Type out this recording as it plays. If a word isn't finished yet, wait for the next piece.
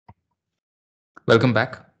Welcome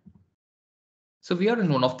back. So we are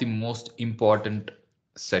in one of the most important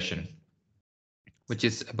session, which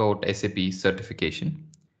is about SAP certification.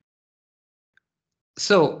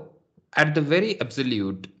 So at the very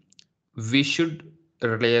absolute, we should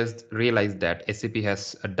realize that SAP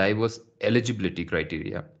has a diverse eligibility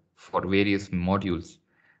criteria for various modules,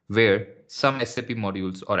 where some SAP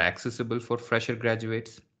modules are accessible for fresher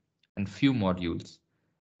graduates and few modules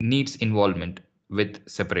needs involvement with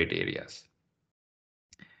separate areas.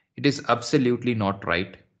 It is absolutely not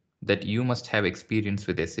right that you must have experience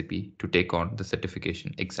with SAP to take on the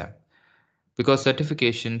certification exam, because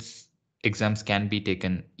certifications exams can be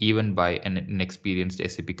taken even by an inexperienced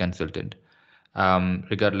SAP consultant,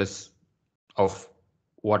 regardless of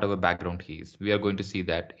whatever background he is. We are going to see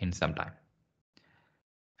that in some time.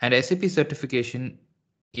 And SAP certification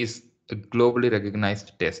is a globally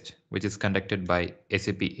recognized test which is conducted by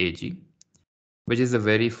SAP AG, which is the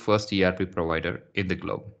very first ERP provider in the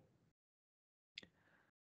globe.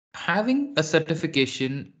 Having a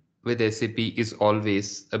certification with SAP is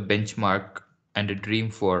always a benchmark and a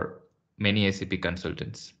dream for many SAP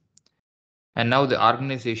consultants. And now the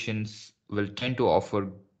organizations will tend to offer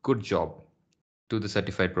good job to the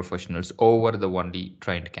certified professionals over the only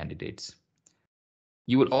trained candidates.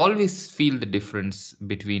 You will always feel the difference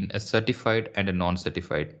between a certified and a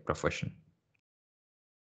non-certified profession.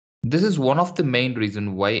 This is one of the main reasons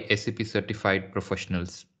why SAP certified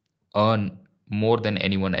professionals earn more than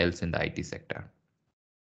anyone else in the IT sector.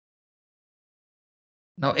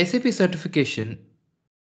 Now, SAP certification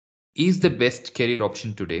is the best career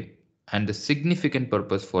option today, and the significant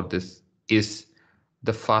purpose for this is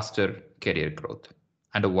the faster career growth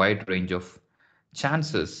and a wide range of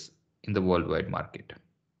chances in the worldwide market.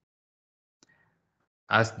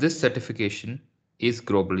 As this certification is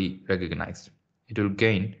globally recognized, it will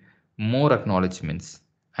gain more acknowledgements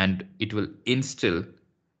and it will instill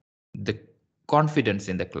the confidence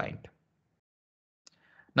in the client.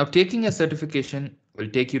 Now, taking a certification will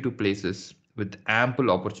take you to places with ample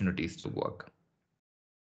opportunities to work.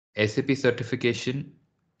 SAP certification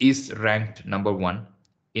is ranked number one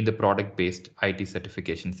in the product-based IT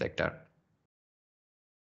certification sector.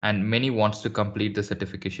 And many wants to complete the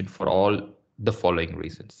certification for all the following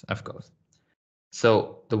reasons, of course.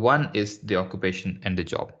 So the one is the occupation and the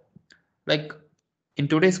job. Like in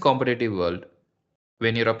today's competitive world,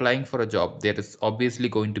 when you're applying for a job, there is obviously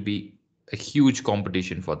going to be a huge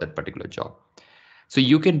competition for that particular job. So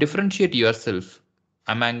you can differentiate yourself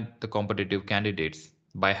among the competitive candidates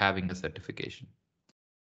by having a certification.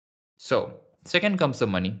 So second comes the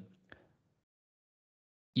money.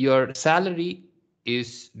 Your salary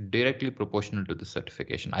is directly proportional to the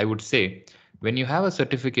certification. I would say when you have a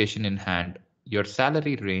certification in hand, your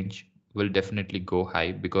salary range will definitely go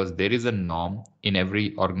high because there is a norm in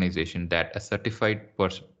every organization that a certified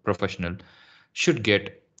professional should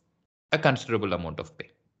get a considerable amount of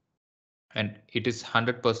pay. And it is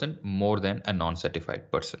 100% more than a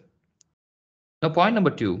non-certified person. Now, point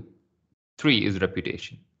number three is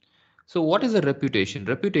reputation. So what is a reputation?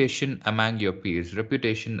 Reputation among your peers,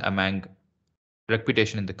 reputation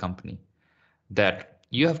in the company that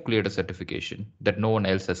you have cleared a certification that no one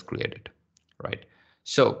else has cleared it, right?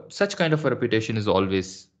 So such kind of a reputation is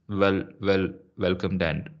always well welcomed,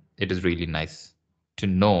 and it is really nice to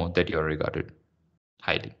know that you're regarded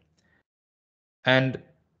highly. And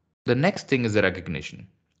the next thing is the recognition.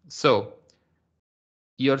 So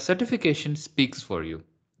your certification speaks for you.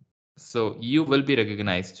 So you will be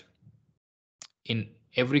recognized in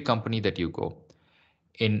every company that you go,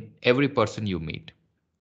 in every person you meet.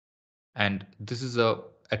 And this is a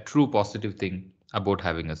true positive thing about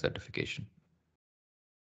having a certification.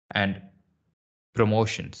 And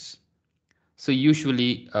promotions. So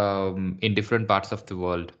usually in different parts of the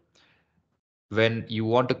world, when you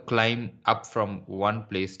want to climb up from one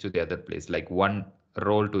place to the other place, like one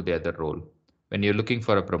role to the other role, when you're looking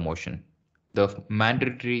for a promotion, the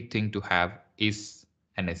mandatory thing to have is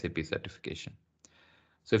an SAP certification.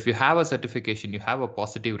 So if you have a certification, you have a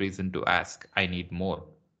positive reason to ask, I need more.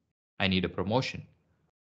 I need a promotion.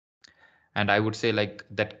 And I would say like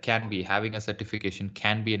that can be having a certification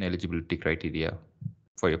can be an eligibility criteria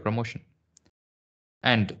for your promotion.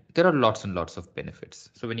 And there are lots and lots of benefits.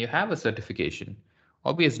 So when you have a certification,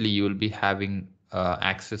 obviously you will be having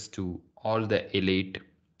access to all the elite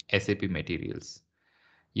SAP materials.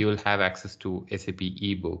 You will have access to SAP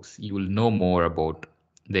ebooks. You will know more about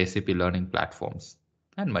the SAP learning platforms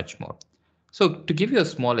and much more. So to give you a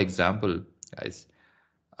small example, guys,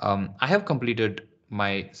 I have completed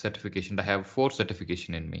my certification. I have 4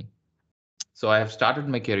 certification in me. So I have started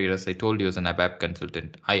my career, as I told you, as an ABAP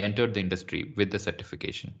consultant. I entered the industry with the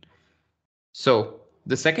certification. So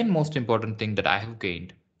the second most important thing that I have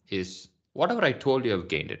gained is whatever I told you, I've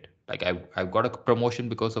gained it. Like I've got a promotion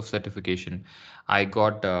because of certification. I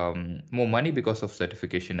got more money because of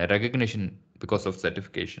certification, a recognition because of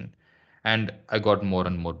certification, and I got more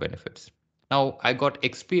and more benefits. Now I got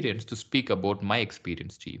experience to speak about my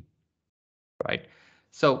experience to you, right?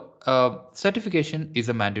 So certification is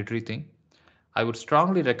a mandatory thing. I would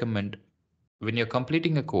strongly recommend when you're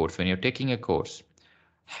completing a course, when you're taking a course,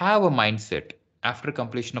 have a mindset after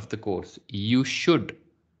completion of the course, you should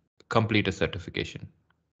complete a certification.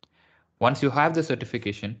 Once you have the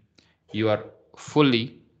certification, you are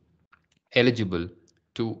fully eligible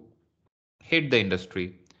to hit the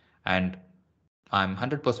industry, and I'm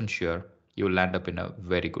 100% sure you will land up in a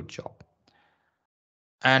very good job.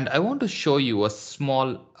 And I want to show you a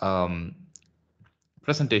small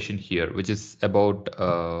presentation here, which is about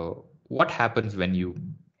what happens when you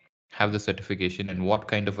have the certification and what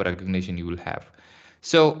kind of a recognition you will have.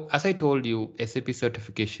 So, as I told you, SAP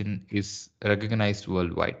certification is recognized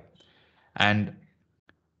worldwide, and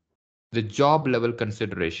the job level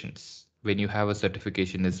considerations when you have a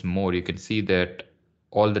certification is more. You can see that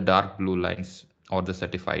all the dark blue lines are the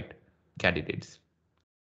certified candidates,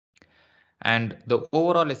 and the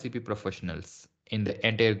overall SAP professionals in the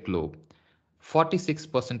entire globe,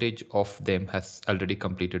 46% of them has already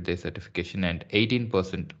completed their certification and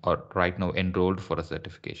 18% are right now enrolled for a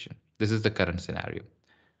certification. This is the current scenario.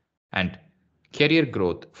 And career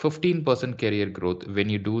growth, 15% career growth when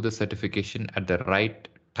you do the certification at the right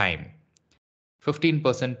time.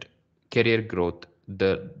 15% career growth,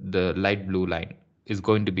 the light blue line, is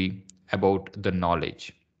going to be about the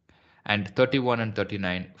knowledge, and 31 and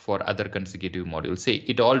 39 for other consecutive modules. Say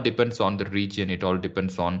it all depends on the region, it all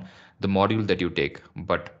depends on the module that you take,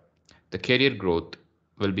 but the career growth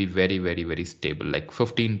will be very, very, very stable, like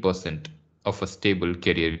 15% of a stable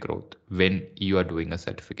career growth when you are doing a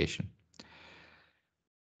certification.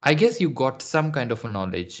 I guess you got some kind of a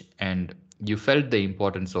knowledge and you felt the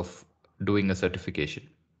importance of doing a certification.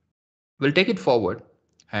 We'll take it forward,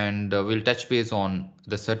 and we'll touch base on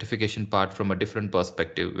the certification part from a different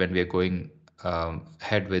perspective when we are going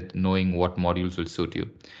ahead with knowing what modules will suit you.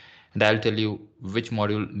 And I'll tell you which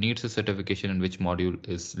module needs a certification and which module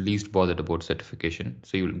is least bothered about certification.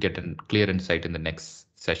 So you'll get a clear insight in the next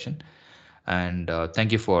session. And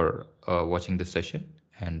thank you for watching this session,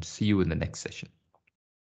 and see you in the next session.